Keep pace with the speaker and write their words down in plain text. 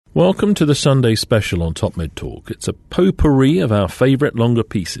Welcome to the Sunday special on Top Med Talk. It's a potpourri of our favourite longer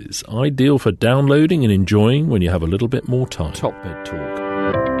pieces, ideal for downloading and enjoying when you have a little bit more time. Top Med Talk.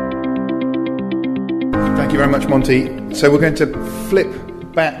 Thank you very much, Monty. So we're going to flip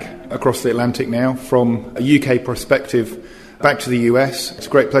back across the Atlantic now from a UK perspective back to the US. It's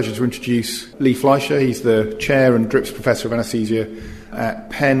a great pleasure to introduce Lee Fleisher. He's the Chair and Dripps Professor of Anesthesia at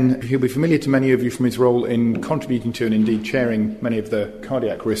Penn. He'll be familiar to many of you from his role in contributing to and indeed chairing many of the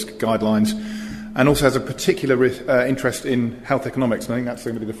cardiac risk guidelines, and also has a particular interest in health economics, and I think that's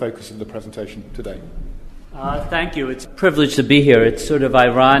going to be the focus of the presentation today. Thank you. It's a privilege to be here. It's sort of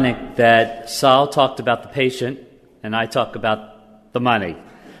ironic that Sal talked about the patient and I talk about the money.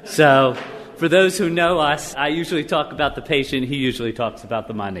 So for those who know us, I usually talk about the patient, he usually talks about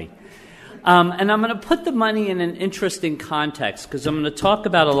the money. And I'm going to put the money in an interesting context because I'm going to talk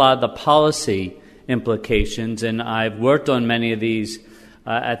about a lot of the policy implications, and I've worked on many of these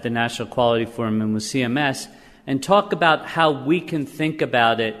at the National Quality Forum and with CMS, and talk about how we can think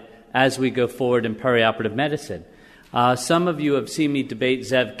about it as we go forward in perioperative medicine. Some of you have seen me debate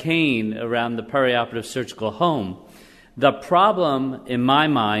Zev Kane around the perioperative surgical home. The problem, in my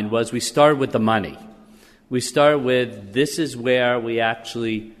mind, was we started with the money. We started with this is where we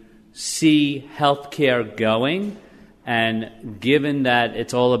actually see healthcare going, and given that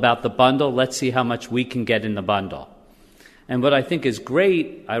it's all about the bundle, let's see how much we can get in the bundle. And what I think is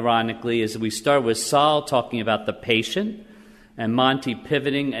great, ironically, is we start with Sal talking about the patient, and Monty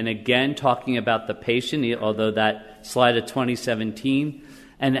pivoting and again talking about the patient, although that slide of 2017,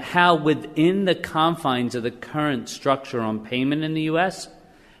 and how within the confines of the current structure on payment in the U.S.,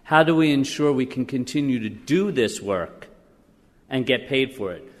 how do we ensure we can continue to do this work and get paid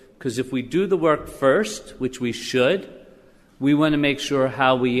for it? Because if we do the work first, which we should, we want to make sure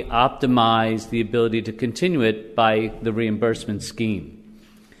how we optimize the ability to continue it by the reimbursement scheme.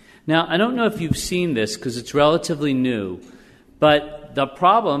 Now, I don't know if you've seen this because it's relatively new, but the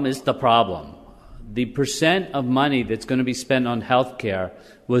problem is the problem. The percent of money that's going to be spent on healthcare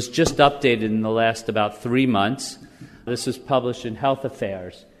was just updated in the last about 3 months. This was published in Health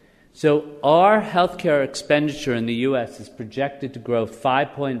Affairs. So our healthcare expenditure in the U.S. is projected to grow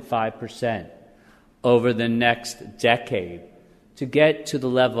 5.5% over the next decade to get to the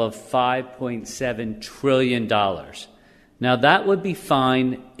level of $5.7 trillion. Now, that would be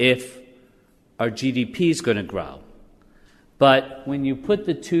fine if our GDP is going to grow. But when you put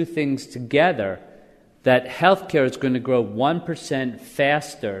the two things together, that healthcare is going to grow 1%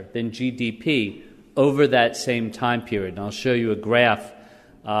 faster than GDP over that same time period. And I'll show you a graph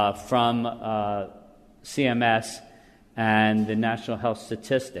from CMS and the National Health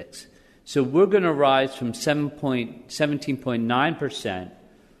Statistics. So we're going to rise from 17.9%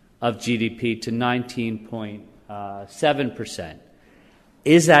 of GDP to 19.7%.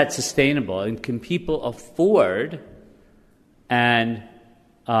 Is that sustainable? And can people afford and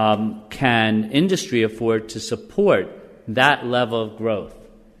can industry afford to support that level of growth?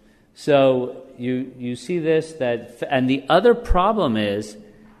 So you see this, and the other problem is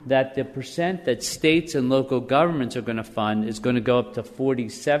that the percent that states and local governments are going to fund is going to go up to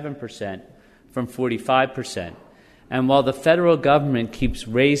 47% from 45%. And while the federal government keeps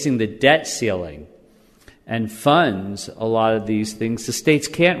raising the debt ceiling and funds a lot of these things, the states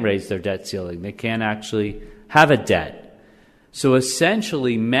can't raise their debt ceiling. They can't actually have a debt. So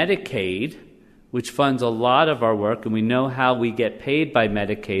essentially Medicaid, which funds a lot of our work, and we know how we get paid by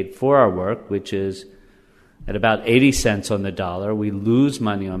Medicaid for our work, which is at about 80 cents on the dollar. We lose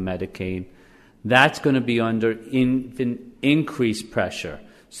money on Medicaid. That's going to be under increased pressure.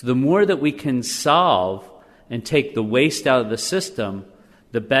 So the more that we can solve and take the waste out of the system,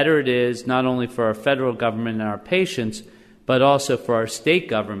 the better it is not only for our federal government and our patients, but also for our state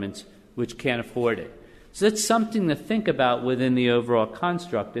governments, which can't afford it. So that's something to think about within the overall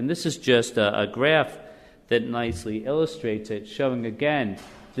construct. And this is just a graph that nicely illustrates it, showing again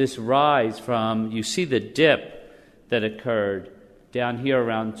this rise from, you see the dip that occurred down here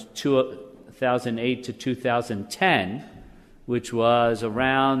around 2008 to 2010, which was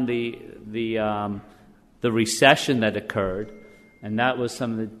around the recession that occurred, and that was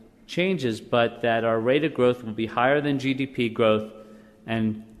some of the changes, but that our rate of growth will be higher than GDP growth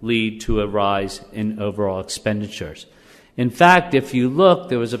and lead to a rise in overall expenditures. In fact, if you look,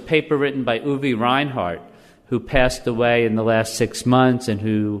 there was a paper written by Uwe Reinhardt, who passed away in the last 6 months and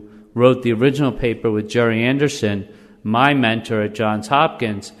who wrote the original paper with Jerry Anderson, my mentor at Johns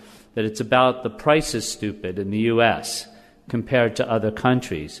Hopkins, that it's about the price is stupid in the U.S. compared to other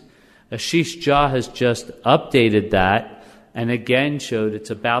countries. Ashish Jha has just updated that and again showed it's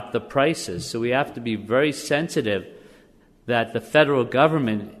about the prices. So we have to be very sensitive that the federal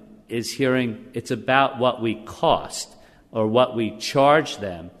government is hearing it's about what we cost or what we charge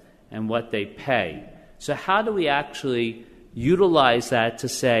them and what they pay. So how do we actually utilize that to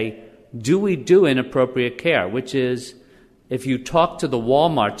say, do we do inappropriate care? Which is, if you talk to the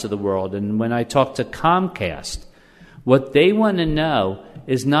Walmarts of the world, and when I talk to Comcast, what they want to know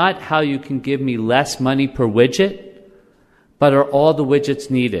is not how you can give me less money per widget, but are all the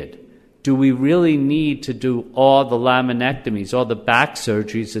widgets needed? Do we really need to do all the laminectomies, all the back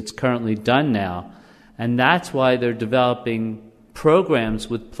surgeries that's currently done now? And that's why they're developing programs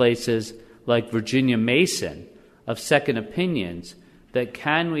with places like Virginia Mason of second opinions that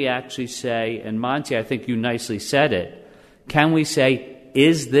can we actually say, and Monty, I think you nicely said it, can we say,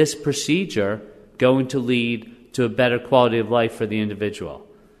 is this procedure going to lead to a better quality of life for the individual?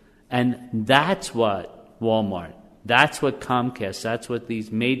 And that's what Walmart, that's what Comcast, that's what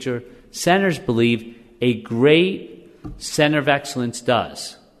these major centers believe a great center of excellence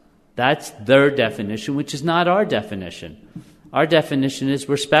does. That's their definition, which is not our definition. Our definition is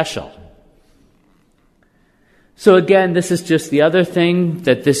we're special. So again, this is just the other thing,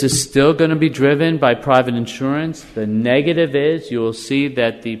 that this is still going to be driven by private insurance. The negative is you will see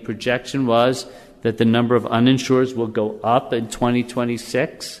that the projection was that the number of uninsureds will go up in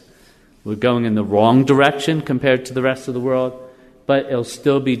 2026. We're going in the wrong direction compared to the rest of the world, but it'll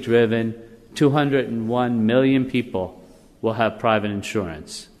still be driven. 201 million people will have private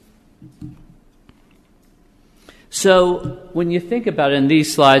insurance. So when you think about it, and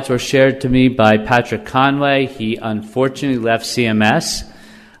these slides were shared to me by Patrick Conway. He unfortunately left CMS.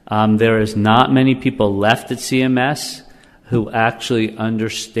 There is not many people left at CMS who actually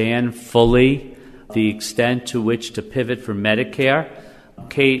understand fully the extent to which to pivot for Medicare.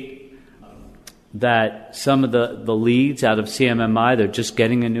 Kate, that some of the leads out of CMMI, they're just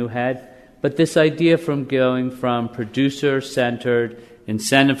getting a new head. But this idea from going from producer-centered,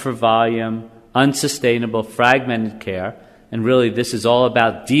 incentive for volume, unsustainable, fragmented care, and really this is all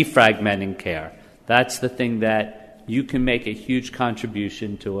about defragmenting care. That's the thing that you can make a huge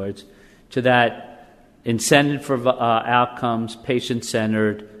contribution towards, to that incentive for outcomes,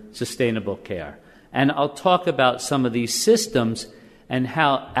 patient-centered, sustainable care. And I'll talk about some of these systems and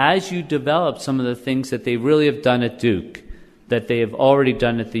how, as you develop some of the things that they really have done at Duke, that they have already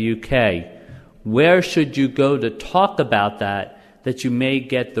done at the UK, where should you go to talk about that you may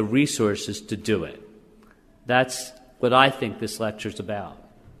get the resources to do it? That's what I think this lecture's about.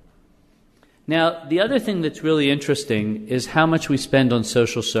 Now, the other thing that's really interesting is how much we spend on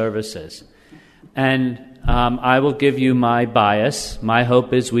social services. And I will give you my bias. My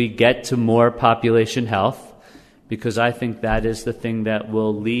hope is we get to more population health, because I think that is the thing that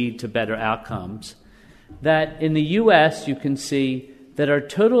will lead to better outcomes. That in the U.S., you can see that our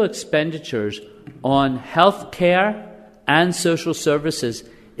total expenditures on health care and social services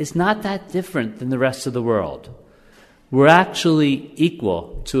is not that different than the rest of the world. We're actually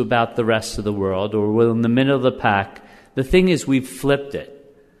equal to about the rest of the world, or we're in the middle of the pack. The thing is, we've flipped it.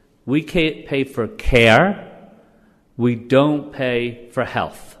 We pay for care, we don't pay for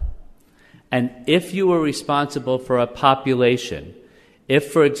health. And if you were responsible for a population,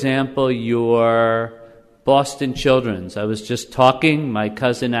 if, for example, you're Boston Children's, I was just talking, my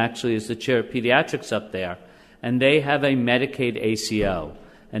cousin actually is the chair of pediatrics up there, and they have a Medicaid ACO,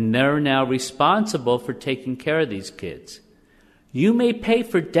 and they're now responsible for taking care of these kids. You may pay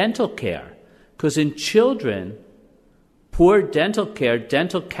for dental care, because in children, poor dental care,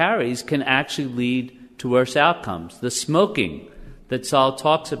 dental caries can actually lead to worse outcomes. The smoking that Saul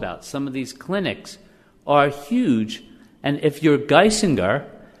talks about, some of these clinics are huge, and if you're Geisinger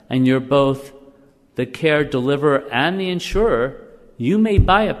and you're both the care deliverer and the insurer, you may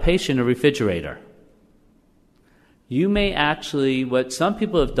buy a patient a refrigerator. You may actually, what some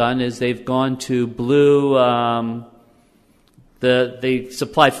people have done is they've gone to Blue, they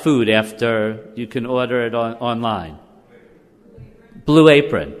supply food after you can order it online. Blue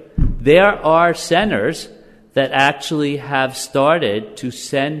Apron. There are centers that actually have started to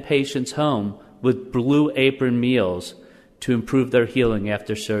send patients home with Blue Apron meals to improve their healing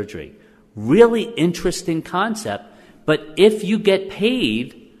after surgery. Really interesting concept, but if you get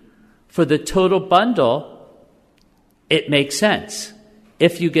paid for the total bundle, it makes sense.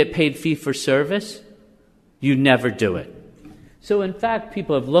 If you get paid fee for service, you never do it. So in fact,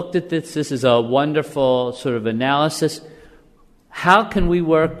 people have looked at this. This is a wonderful sort of analysis. How can we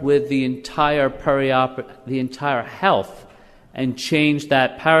work with the entire the entire health and change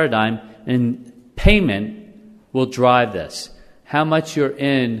that paradigm? And payment will drive this. How much you're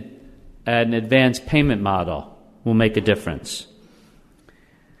in an advanced payment model will make a difference.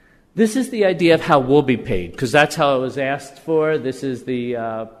 This is the idea of how we'll be paid, because that's how it was asked for. This is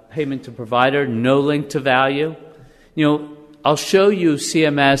the payment to provider, no link to value. I'll show you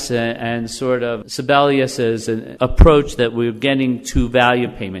CMS and sort of Sibelius's approach that we're getting to value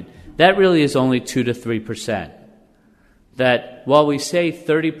payment. That really is only 2 to 3%. That while we say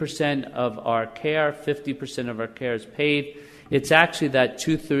 30% of our care, 50% of our care is paid, it's actually that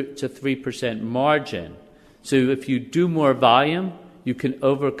 2 to 3% margin. So if you do more volume, you can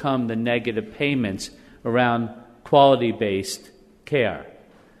overcome the negative payments around quality-based care.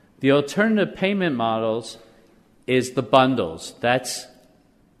 The alternative payment models is the bundles. That's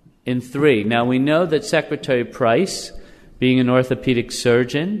in 3. Now, we know that Secretary Price, being an orthopedic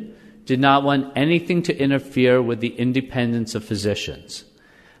surgeon, did not want anything to interfere with the independence of physicians.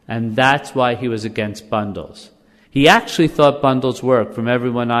 And that's why he was against bundles. He actually thought bundles worked, from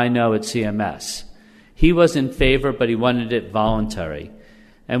everyone I know at CMS. He was in favor, but he wanted it voluntary.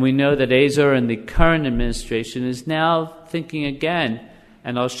 And we know that Azar and the current administration is now thinking again,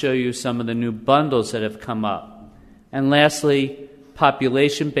 and I'll show you some of the new bundles that have come up. And lastly,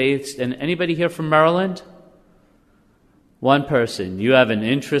 population-based. And anybody here from Maryland? One person. You have an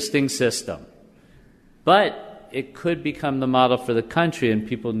interesting system. But it could become the model for the country, and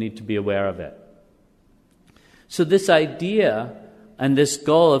people need to be aware of it. So this idea and this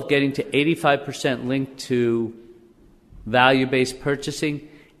goal of getting to 85% linked to value-based purchasing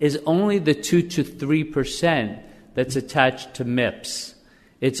is only the 2 to 3% that's attached to MIPS.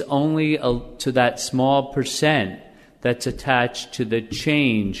 It's only to that small percent that's attached to the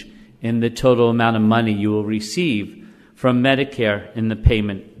change in the total amount of money you will receive from Medicare in the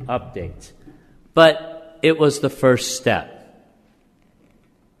payment updates. But it was the first step.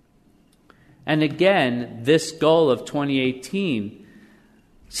 And again, this goal of 2018,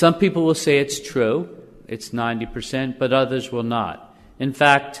 some people will say it's true, it's 90%, but others will not. In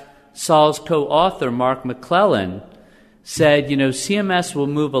fact, Saul's co-author, Mark McClellan, said, CMS will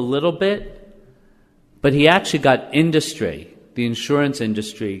move a little bit, but he actually got industry, the insurance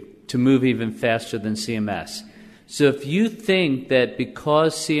industry, to move even faster than CMS. So if you think that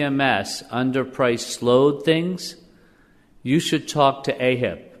because CMS underpriced slowed things, you should talk to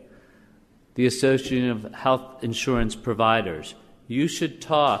AHIP, the Association of Health Insurance Providers. You should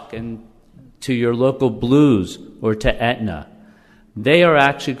talk to your local Blues or to Aetna. They are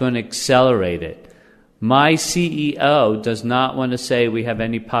actually going to accelerate it. My CEO does not want to say we have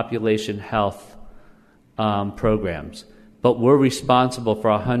any population health programs, but we're responsible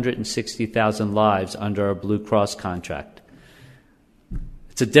for 160,000 lives under our Blue Cross contract.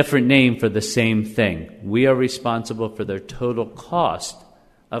 It's a different name for the same thing. We are responsible for their total cost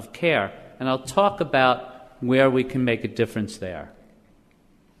of care, and I'll talk about where we can make a difference there.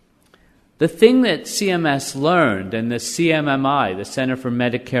 The thing that CMS learned, and the CMMI, the Center for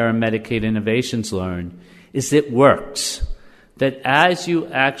Medicare and Medicaid Innovations, learned, is it works. That as you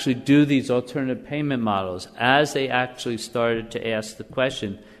actually do these alternative payment models, as they actually started to ask the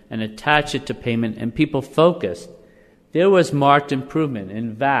question and attach it to payment, and people focused, there was marked improvement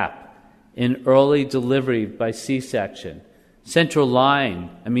in VAP, in early delivery by C-section, central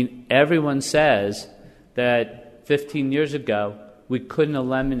line. Everyone says that 15 years ago we couldn't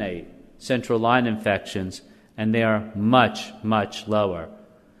eliminate central line infections, and they are much, much lower.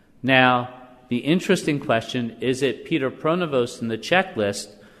 Now, the interesting question, is it Peter Pronovost in the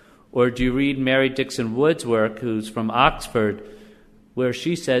checklist, or do you read Mary Dixon Wood's work, who's from Oxford, where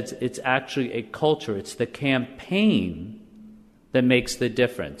she says it's actually a culture, it's the campaign that makes the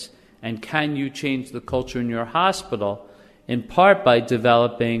difference. And can you change the culture in your hospital, in part by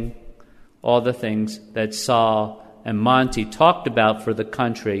developing all the things that Saul and Monty talked about for the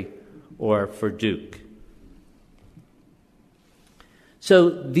country or for Duke. So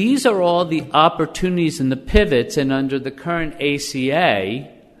these are all the opportunities and the pivots, and under the current ACA,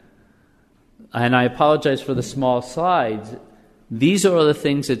 and I apologize for the small slides, these are all the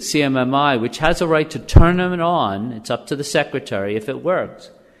things that CMMI, which has a right to turn them on, it's up to the secretary if it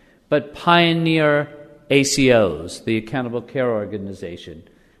works, but pioneer ACOs, the Accountable Care Organization,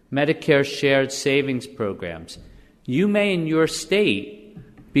 Medicare Shared Savings Programs. You may in your state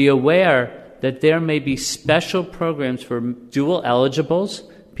be aware that there may be special programs for dual eligibles,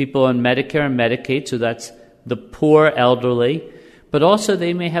 people on Medicare and Medicaid, so that's the poor elderly, but also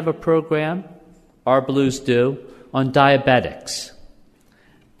they may have a program, our Blues do, on diabetics.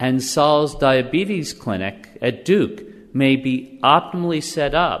 And Saul's diabetes clinic at Duke may be optimally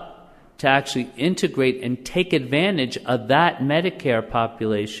set up to actually integrate and take advantage of that Medicare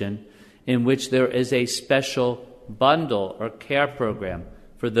population in which there is a special bundle or care program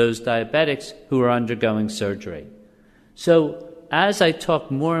for those diabetics who are undergoing surgery. So as I talk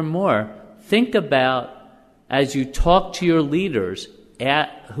more and more, think about, as you talk to your leaders,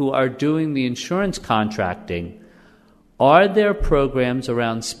 who are doing the insurance contracting, are there programs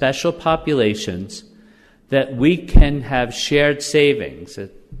around special populations that we can have shared savings,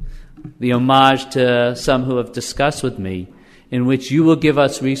 the homage to some who have discussed with me, in which you will give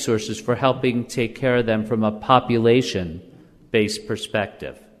us resources for helping take care of them from a population-based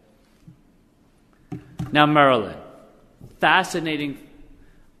perspective. Now, Maryland. Fascinating.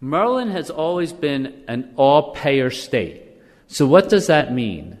 Maryland has always been an all-payer state. So what does that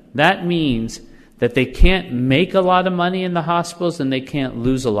mean? That means that they can't make a lot of money in the hospitals and they can't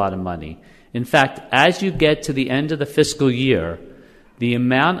lose a lot of money. In fact, as you get to the end of the fiscal year, the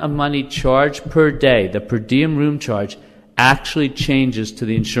amount of money charged per day, the per diem room charge, actually changes to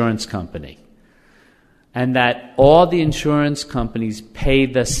the insurance company. And that all the insurance companies pay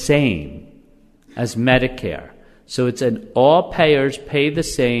the same as Medicare. So it's an all payers pay the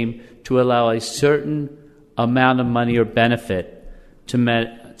same to allow a certain amount of money or benefit to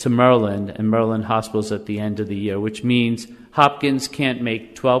Maryland and Maryland hospitals at the end of the year, which means Hopkins can't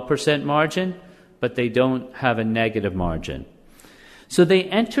make 12% margin, but they don't have a negative margin. So they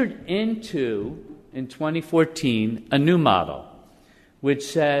entered into, in 2014, a new model, which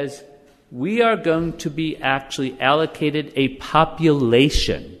says we are going to be actually allocated a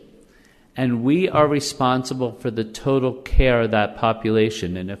population, and we are responsible for the total care of that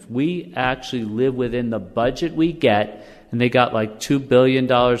population. And if we actually live within the budget we get, and they got like $2 billion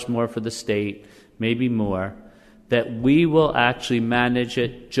more for the state, maybe more, that we will actually manage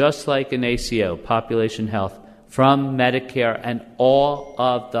it just like an ACO, population health, from Medicare and all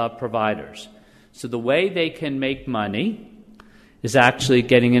of the providers. So the way they can make money is actually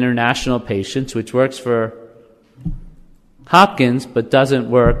getting international patients, which works for Hopkins but doesn't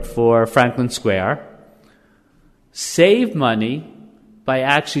work for Franklin Square, save money by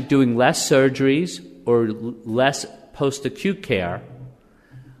actually doing less surgeries or less post-acute care,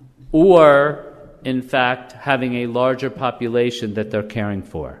 or, in fact, having a larger population that they're caring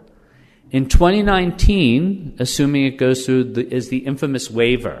for. In 2019, assuming it goes through, is the infamous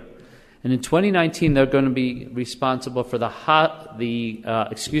waiver. And in 2019, they're going to be responsible for the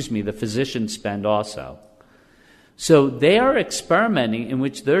physician spend also. So they are experimenting in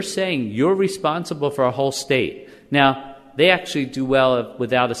which they're saying you're responsible for a whole state. Now, they actually do well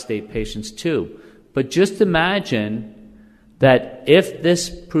without estate patients too. But just imagine that if this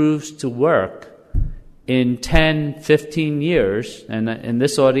proves to work in 10, 15 years, and in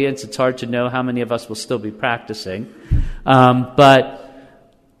this audience it's hard to know how many of us will still be practicing, but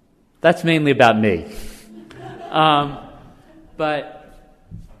that's mainly about me. But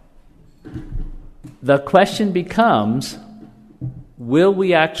the question becomes, will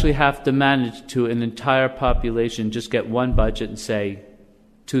we actually have to manage to an entire population just get one budget and say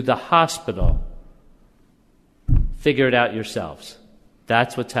to the hospital, figure it out yourselves?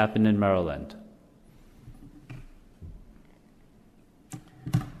 That's what's happened in Maryland.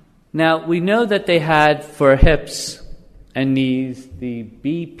 Now, we know that they had for hips and knees the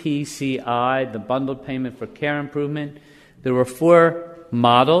BPCI, the Bundled Payment for Care Improvement. There were 4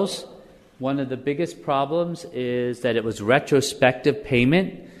 models. One of the biggest problems is that it was retrospective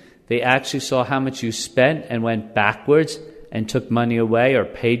payment. They actually saw how much you spent and went backwards and took money away or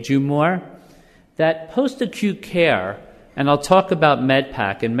paid you more. That post-acute care, and I'll talk about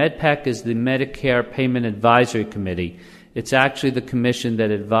MedPAC, and MedPAC is the Medicare Payment Advisory Committee. It's actually the commission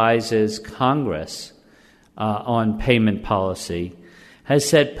that advises Congress on payment policy, has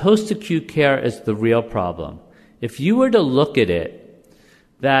said post-acute care is the real problem. If you were to look at it,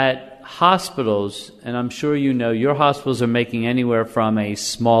 that hospitals, and I'm sure you know, your hospitals are making anywhere from a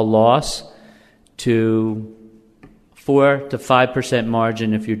small loss to 4 to 5%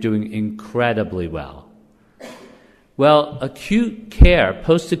 margin if you're doing incredibly well. Well, acute care,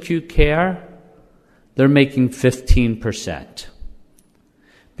 post-acute care, they're making 15%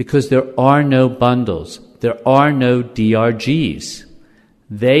 because there are no bundles. There are no DRGs.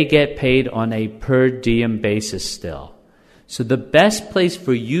 They get paid on a per diem basis still. So the best place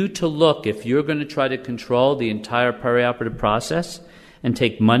for you to look if you're going to try to control the entire perioperative process and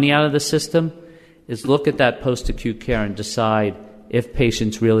take money out of the system is look at that post-acute care and decide if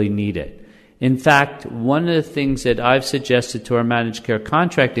patients really need it. In fact, one of the things that I've suggested to our managed care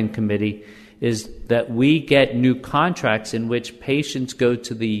contracting committee is that we get new contracts in which patients go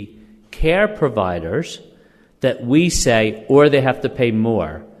to the care providers that we say, or they have to pay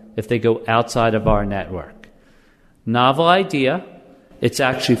more if they go outside of our network. Novel idea. It's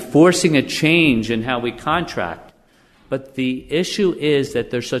actually forcing a change in how we contract. But the issue is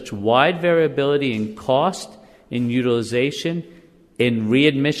that there's such wide variability in cost, in utilization, in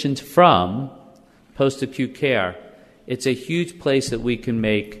readmissions from post-acute care. it's a huge place that we can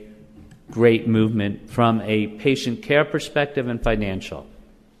make great movement from a patient care perspective and financial.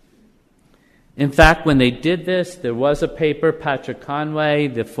 In fact, when they did this, there was a paper, Patrick Conway,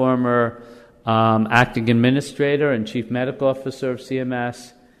 the former acting administrator and chief medical officer of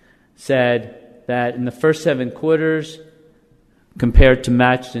CMS, said that in the first 7 quarters, compared to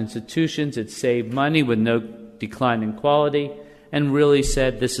matched institutions, it saved money with no decline in quality, and really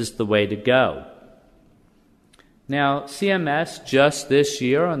said this is the way to go. Now, CMS just this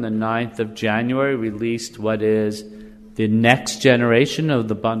year, on the 9th of January, released what is the next generation of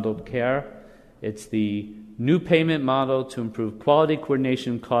the bundled care. It's the new payment model to improve quality,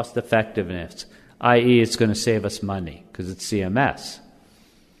 coordination, cost effectiveness, i.e. it's going to save us money because it's CMS.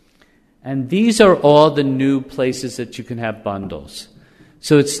 And these are all the new places that you can have bundles.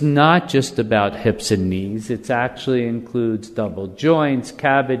 So it's not just about hips and knees. It actually includes double joints,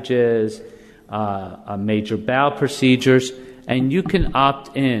 cabbages, major bowel procedures, and you can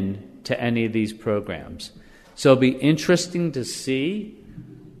opt in to any of these programs. So it'll be interesting to see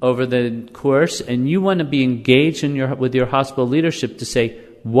over the course, and you want to be engaged with your hospital leadership to say,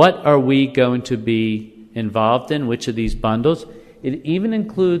 what are we going to be involved in, which of these bundles? It even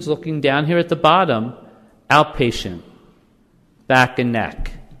includes, looking down here at the bottom, outpatient, back and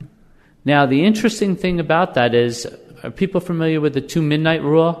neck. Now, the interesting thing about that is, are people familiar with the 2-midnight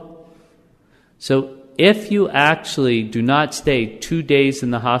rule? So if you actually do not stay 2 days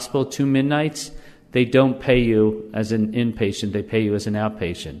in the hospital, 2 midnights, they don't pay you as an inpatient, they pay you as an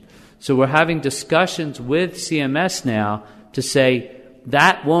outpatient. So we're having discussions with CMS now to say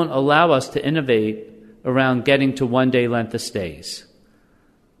that won't allow us to innovate around getting to 1 day length of stays.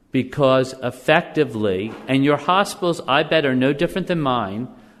 Because effectively, and your hospitals, I bet, are no different than mine,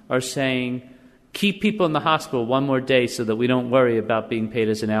 are saying, keep people in the hospital 1 more day so that we don't worry about being paid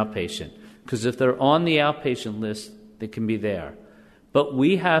as an outpatient. Because if they're on the outpatient list, they can be there. But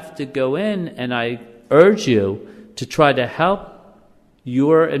we have to go in, and I urge you to try to help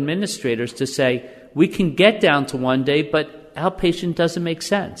your administrators to say, we can get down to 1 day, but outpatient doesn't make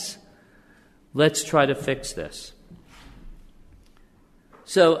sense. Let's try to fix this.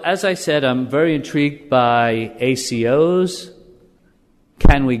 So, as I said, I'm very intrigued by ACOs.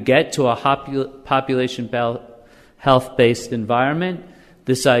 Can we get to a population health-based environment?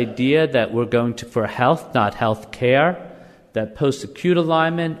 This idea that we're going to for health, not health care, that post-acute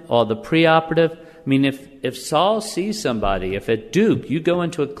alignment, all the preoperative. I mean, if Saul sees somebody, if at Duke you go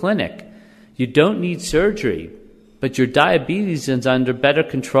into a clinic, you don't need surgery, but your diabetes is under better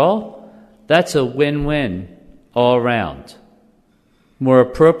control, that's a win-win all around. More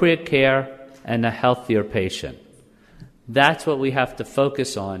appropriate care and a healthier patient. That's what we have to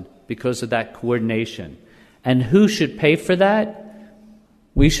focus on because of that coordination. And who should pay for that?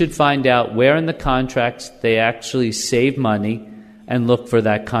 We should find out where in the contracts they actually save money and look for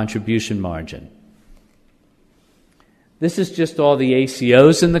that contribution margin. This is just all the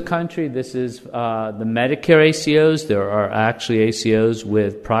ACOs in the country. This is the Medicare ACOs. There are actually ACOs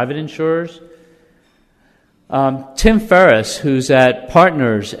with private insurers. Tim Ferriss, who's at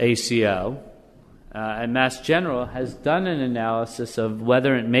Partners ACO at Mass General, has done an analysis of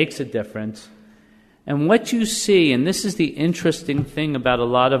whether it makes a difference. And what you see, and this is the interesting thing about a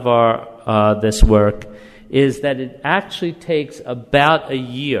lot of our this work, is that it actually takes about a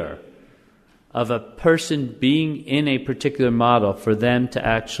year of a person being in a particular model for them to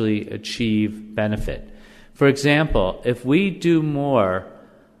actually achieve benefit. For example, if we do more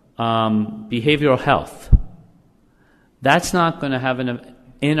behavioral health, that's not going to have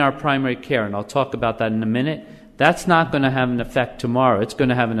in our primary care, and I'll talk about that in a minute, that's not going to have an effect tomorrow. It's going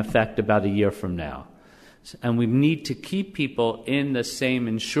to have an effect about a year from now. And we need to keep people in the same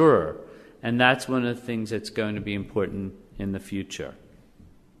insurer, and that's one of the things that's going to be important in the future.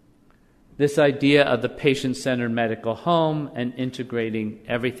 This idea of the patient-centered medical home and integrating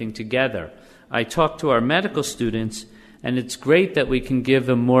everything together. I talk to our medical students, and it's great that we can give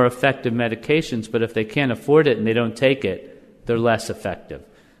them more effective medications, but if they can't afford it and they don't take it, they're less effective.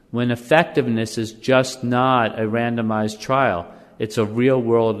 When effectiveness is just not a randomized trial, it's a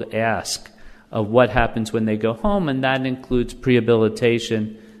real-world ask of what happens when they go home, and that includes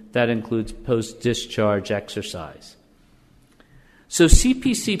prehabilitation, that includes post-discharge exercise. So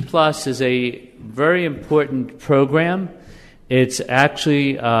CPC Plus is a very important program. It's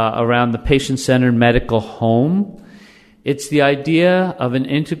actually around the patient-centered medical home. It's the idea of an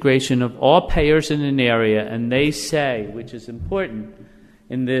integration of all payers in an area, and they say, which is important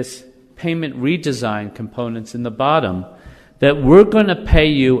in this payment redesign components in the bottom, that we're going to pay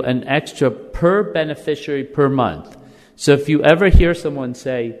you an extra per beneficiary per month. So if you ever hear someone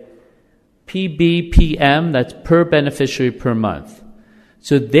say, PBPM, that's per beneficiary per month.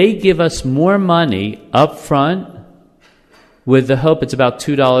 So they give us more money up front with the hope, it's about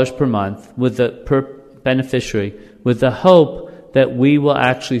 $2 per month with the per beneficiary, with the hope that we will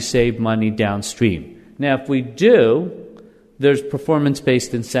actually save money downstream. Now, if we do, there's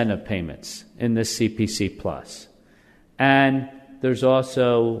performance-based incentive payments in this CPC Plus. And there's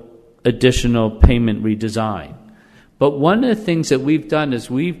also additional payment redesign. But one of the things that we've done is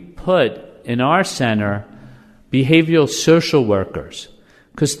we've put in our center behavioral social workers.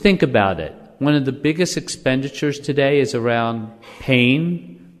 Because think about it. One of the biggest expenditures today is around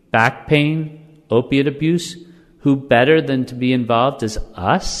pain, back pain, opiate abuse. Who better than to be involved is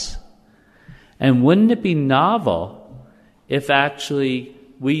us? And wouldn't it be novel if actually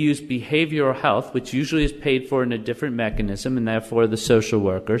we use behavioral health, which usually is paid for in a different mechanism, and therefore the social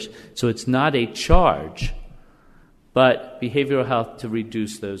workers, so it's not a charge, but behavioral health to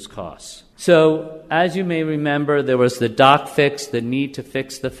reduce those costs. So, as you may remember, there was the doc fix, the need to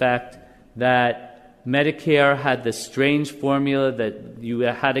fix the fact that Medicare had this strange formula that you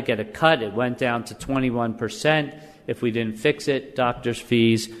had to get a cut. It went down to 21%. If we didn't fix it, doctors'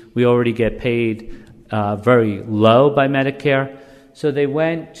 fees, we already get paid very low by Medicare. So they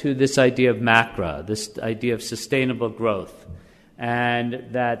went to this idea of MACRA, this idea of sustainable growth, and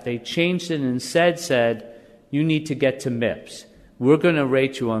that they changed it and said, you need to get to MIPS. We're going to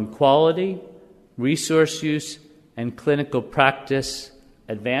rate you on quality, resource use, and clinical practice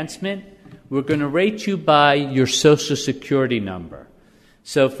advancement. We're going to rate you by your Social Security number.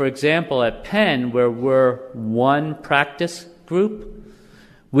 So, for example, at Penn, where we're one practice group,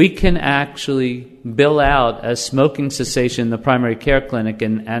 we can actually bill out as smoking cessation in the primary care clinic,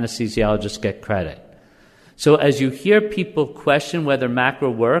 and anesthesiologists get credit. So as you hear people question whether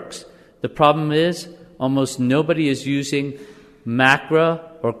MACRA works, the problem is almost nobody is using MACRA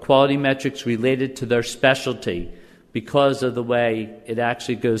or quality metrics related to their specialty because of the way it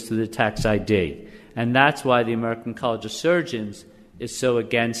actually goes through the tax ID. And that's why the American College of Surgeons is so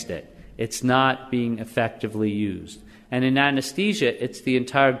against it. It's not being effectively used. And in anesthesia, it's the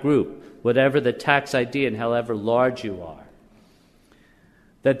entire group, whatever the tax ID and however large you are.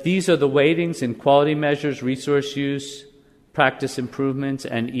 That these are the weightings in quality measures, resource use, practice improvements,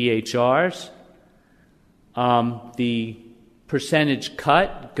 and EHRs. The percentage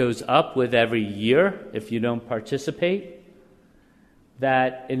cut goes up with every year if you don't participate.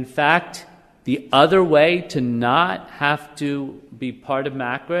 That, in fact, the other way to not have to be part of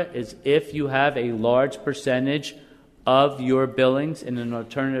MACRA is if you have a large percentage of your billings in an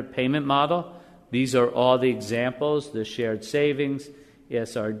alternative payment model. These are all the examples, the shared savings,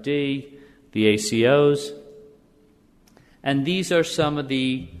 ESRD, the ACOs. And these are some of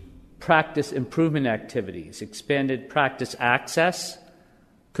the practice improvement activities. Expanded practice access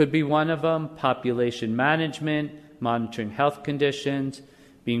could be one of them, population management, monitoring health conditions,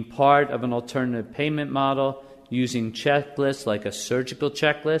 being part of an alternative payment model, using checklists like a surgical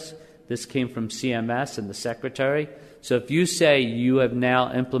checklist. This came from CMS and the secretary. So if you say you have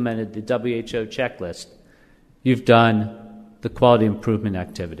now implemented the WHO checklist, you've done the quality improvement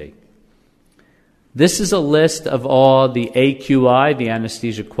activity. This is a list of all the AQI, the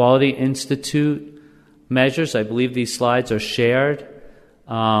Anesthesia Quality Institute measures. I believe these slides are shared.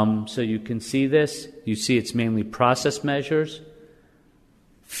 So you can see this. You see it's mainly process measures.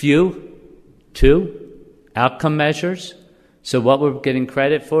 Two, outcome measures. So what we're getting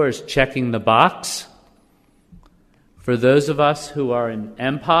credit for is checking the box. For those of us who are in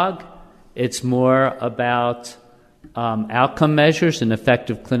MPOG, it's more about outcome measures and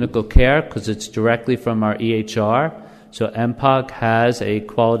effective clinical care because it's directly from our EHR. So MPOG has a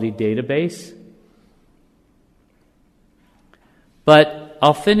quality database. But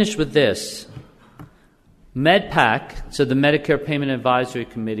I'll finish with this. MedPAC, so the Medicare Payment Advisory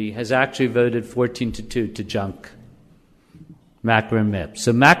Committee, has actually voted 14-2 to junk MACRA and MIPS.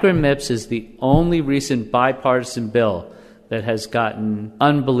 So MACRA and MIPS is the only recent bipartisan bill that has gotten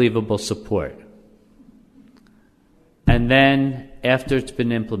unbelievable support. And then after it's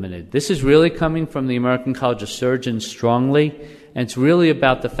been implemented. This is really coming from the American College of Surgeons strongly, and it's really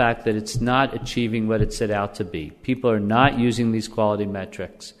about the fact that it's not achieving what it set out to be. People are not using these quality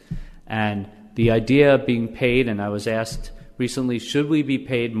metrics. And the idea of being paid, and I was asked recently, should we be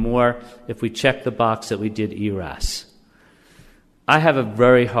paid more if we check the box that we did ERAS? I have a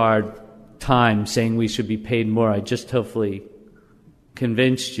very hard time saying we should be paid more. I just hopefully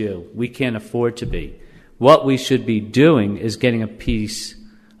convinced you we can't afford to be. What we should be doing is getting a piece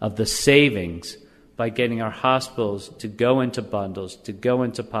of the savings by getting our hospitals to go into bundles, to go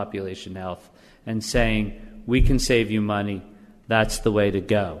into population health, and saying, we can save you money, that's the way to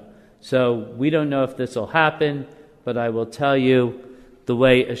go. So we don't know if this will happen, but I will tell you the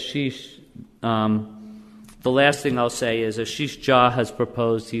way Ashish, the last thing I'll say is Ashish Jha has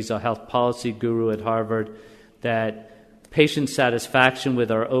proposed, he's a health policy guru at Harvard, that patient satisfaction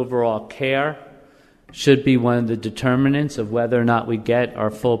with our overall care should be one of the determinants of whether or not we get our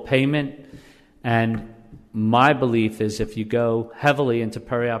full payment. And my belief is if you go heavily into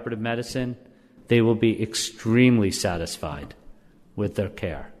perioperative medicine, they will be extremely satisfied with their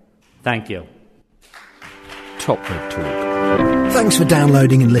care. Thank you. Top Med Talk. Thanks for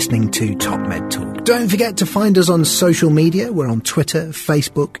downloading and listening to Top Med Talk. Don't forget to find us on social media. We're on Twitter,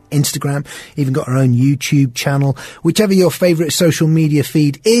 Facebook, Instagram, even got our own YouTube channel. Whichever your favourite social media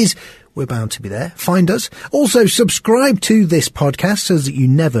feed is, we're bound to be there. Find us. Also, subscribe to this podcast so that you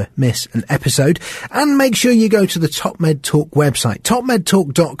never miss an episode. And make sure you go to the Top Med Talk website,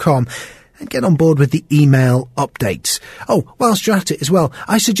 topmedtalk.com, and get on board with the email updates. Oh, whilst you're at it as well,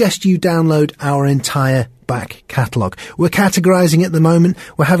 I suggest you download our entire back catalogue. We're categorising it at the moment.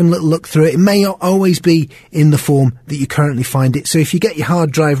 We're having a little look through it. It may not always be in the form that you currently find it. So if you get your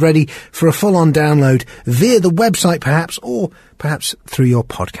hard drive ready for a full-on download via the website perhaps, or perhaps through your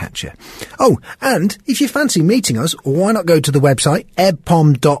podcatcher. Oh, and if you fancy meeting us, why not go to the website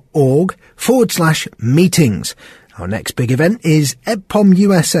ebpom.org/meetings. Our next big event is EBPOM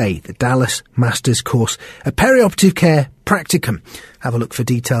USA, the Dallas Masters Course, a perioperative care practicum. Have a look for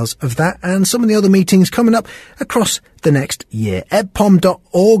details of that and some of the other meetings coming up across the next year.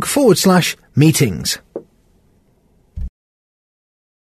 ebpom.org/meetings.